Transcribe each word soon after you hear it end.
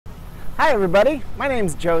Hi everybody, my name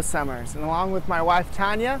is Joe Summers, and along with my wife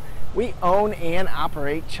Tanya, we own and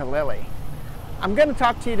operate Chalilly. I'm going to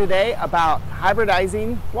talk to you today about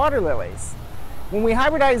hybridizing water lilies. When we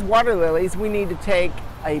hybridize water lilies, we need to take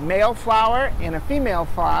a male flower and a female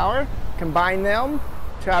flower, combine them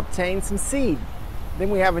to obtain some seed.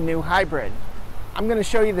 Then we have a new hybrid. I'm going to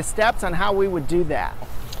show you the steps on how we would do that.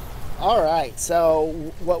 Alright,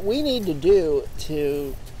 so what we need to do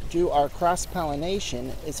our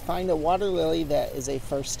cross-pollination is find a water lily that is a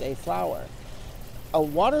first day flower. A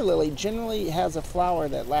water lily generally has a flower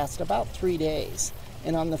that lasts about 3 days,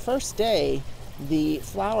 and on the first day the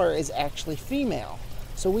flower is actually female.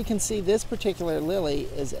 So we can see this particular lily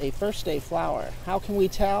is a first day flower. How can we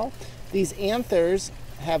tell? These anthers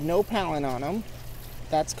have no pollen on them.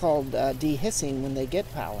 That's called dehiscing when they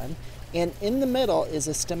get pollen. And in the middle is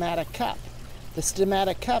a stigmatic cup. The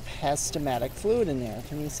stigmatic cup has stigmatic fluid in there.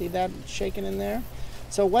 Can you see that shaking in there?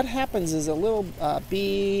 So what happens is a little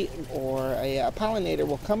bee or a pollinator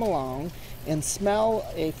will come along and smell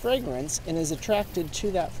a fragrance and is attracted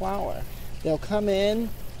to that flower. They'll come in,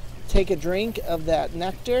 take a drink of that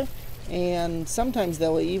nectar, and sometimes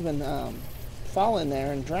they'll even fall in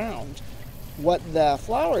there and drown. What the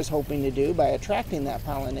flower is hoping to do by attracting that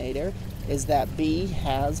pollinator is that bee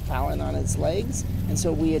has pollen on its legs, and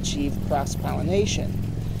so we achieve cross-pollination.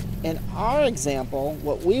 In our example,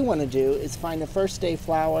 what we want to do is find a first day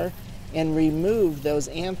flower and remove those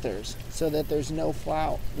anthers so that there's no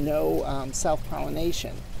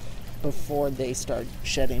self-pollination before they start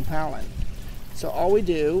shedding pollen. So all we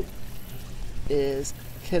do is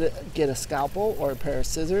get a scalpel or a pair of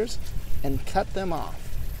scissors and cut them off.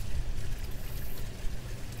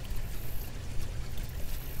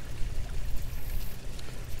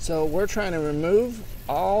 So we're trying to remove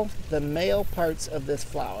all the male parts of this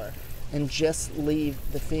flower and just leave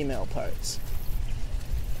the female parts.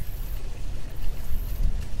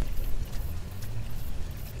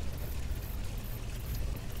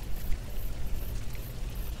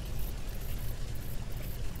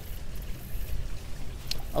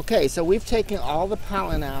 Okay, so we've taken all the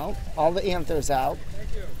pollen out, all the anthers out,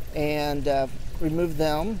 and removed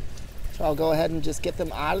them. So I'll go ahead and just get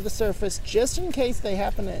them out of the surface just in case they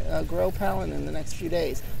happen to grow pollen in the next few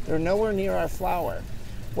days. They're nowhere near our flower.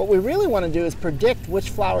 What we really want to do is predict which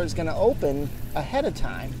flower is going to open ahead of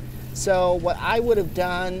time. So what I would have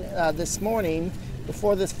done this morning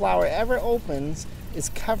before this flower ever opens is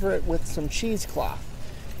cover it with some cheesecloth.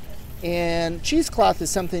 And cheesecloth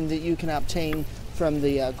is something that you can obtain from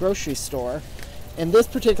the grocery store. In this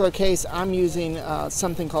particular case, I'm using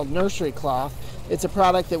something called nursery cloth. It's a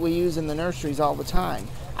product that we use in the nurseries all the time.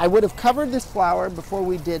 I would have covered this flower before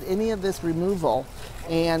we did any of this removal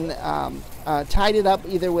and tied it up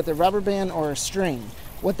either with a rubber band or a string.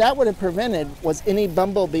 What that would have prevented was any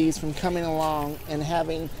bumblebees from coming along and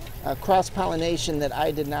having cross-pollination that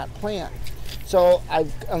I did not plant. So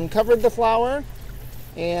I've uncovered the flower,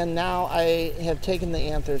 and now I have taken the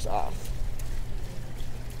anthers off.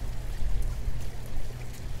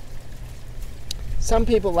 Some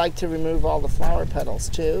people like to remove all the flower petals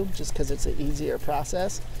too, just because it's an easier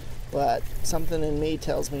process, but something in me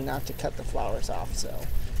tells me not to cut the flowers off, so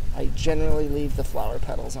I generally leave the flower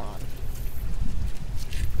petals on.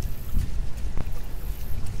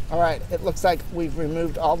 Alright, it looks like we've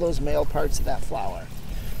removed all those male parts of that flower.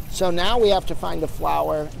 So now we have to find a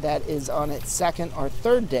flower that is on its second or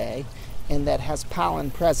third day and that has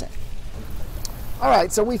pollen present.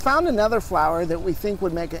 Alright, so we found another flower that we think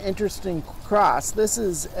would make an interesting cross. This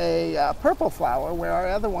is a purple flower where our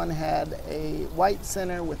other one had a white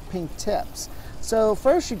center with pink tips. So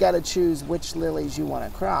first you got to choose which lilies you want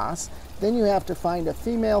to cross. Then you have to find a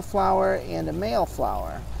female flower and a male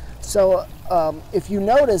flower. So if you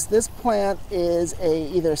notice, this plant is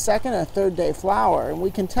either second or third day flower, and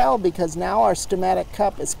we can tell because now our stigmatic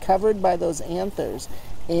cup is covered by those anthers.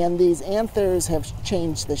 And these anthers have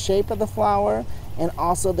changed the shape of the flower, and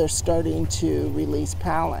also they're starting to release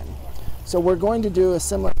pollen. So we're going to do a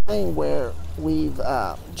similar thing where we've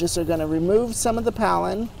just are going to remove some of the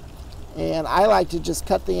pollen, and I like to just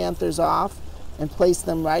cut the anthers off and place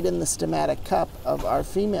them right in the stigmatic cup of our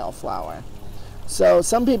female flower. So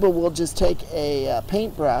some people will just take a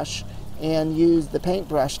paintbrush and use the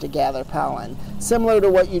paintbrush to gather pollen. Similar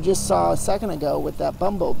to what you just saw a second ago with that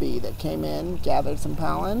bumblebee that came in, gathered some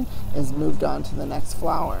pollen, and moved on to the next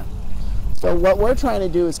flower. So what we're trying to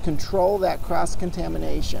do is control that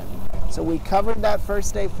cross-contamination. So we covered that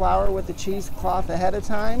first day flower with the cheesecloth ahead of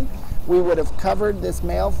time. We would have covered this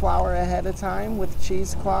male flower ahead of time with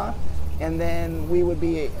cheesecloth, and then we would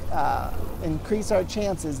be increase our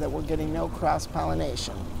chances that we're getting no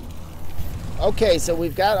cross-pollination. Okay, so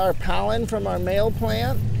we've got our pollen from our male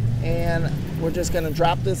plant, and we're just going to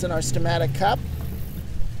drop this in our stomatic cup.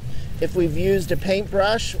 If we've used a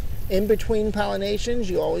paintbrush in between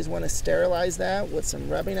pollinations, you always want to sterilize that with some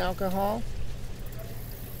rubbing alcohol.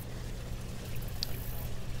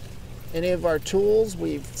 Any of our tools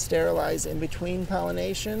we've sterilized in between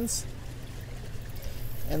pollinations.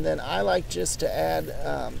 And then I like just to add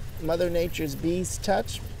Mother Nature's bee's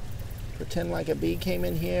touch. Pretend like a bee came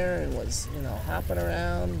in here and was, hopping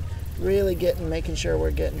around, really making sure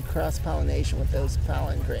we're getting cross-pollination with those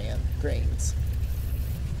pollen grains.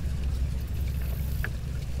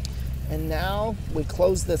 And now we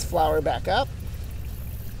close this flower back up.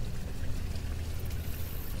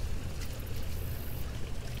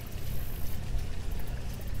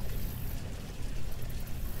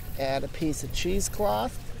 Add a piece of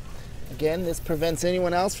cheesecloth. Again, this prevents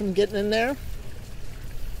anyone else from getting in there.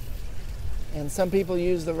 And some people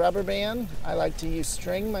use the rubber band. I like to use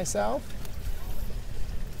string myself.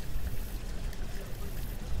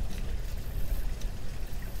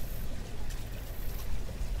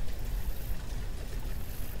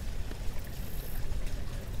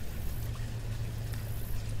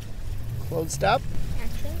 Closed up.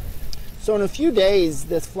 So in a few days,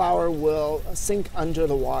 this flower will sink under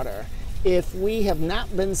the water. If we have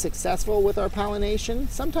not been successful with our pollination,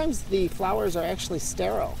 sometimes the flowers are actually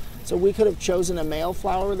sterile. So we could have chosen a male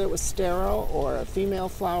flower that was sterile or a female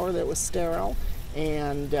flower that was sterile,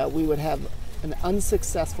 and we would have an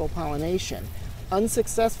unsuccessful pollination.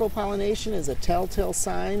 Unsuccessful pollination is a telltale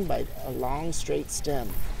sign by a long, straight stem.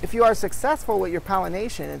 If you are successful with your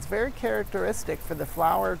pollination, it's very characteristic for the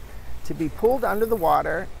flower to be pulled under the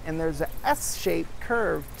water, and there's an S-shaped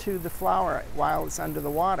curve to the flower while it's under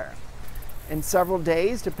the water. In several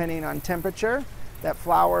days, depending on temperature, that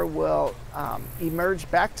flower will emerge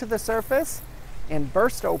back to the surface and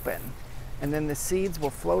burst open, and then the seeds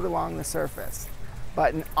will float along the surface.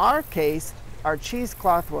 But in our case, our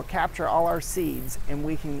cheesecloth will capture all our seeds, and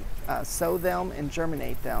we can sow them and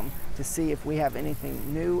germinate them to see if we have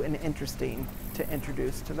anything new and interesting to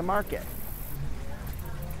introduce to the market.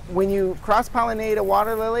 When you cross-pollinate a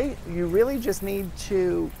water lily, you really just need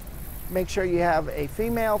to make sure you have a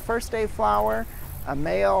female first day flower, a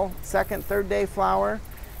male second, third day flower.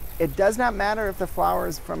 It does not matter if the flower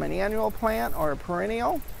is from an annual plant or a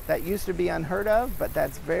perennial. That used to be unheard of, but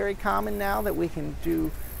that's very common now that we can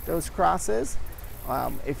do those crosses.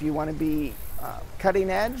 If you want to be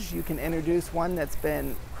cutting edge, you can introduce one that's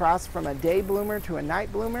been crossed from a day bloomer to a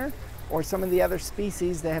night bloomer, or some of the other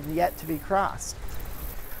species that have yet to be crossed.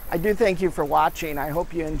 I do thank you for watching. I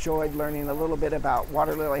hope you enjoyed learning a little bit about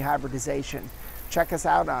water lily hybridization. Check us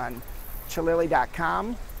out on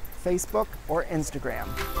chililly.com, Facebook, or Instagram.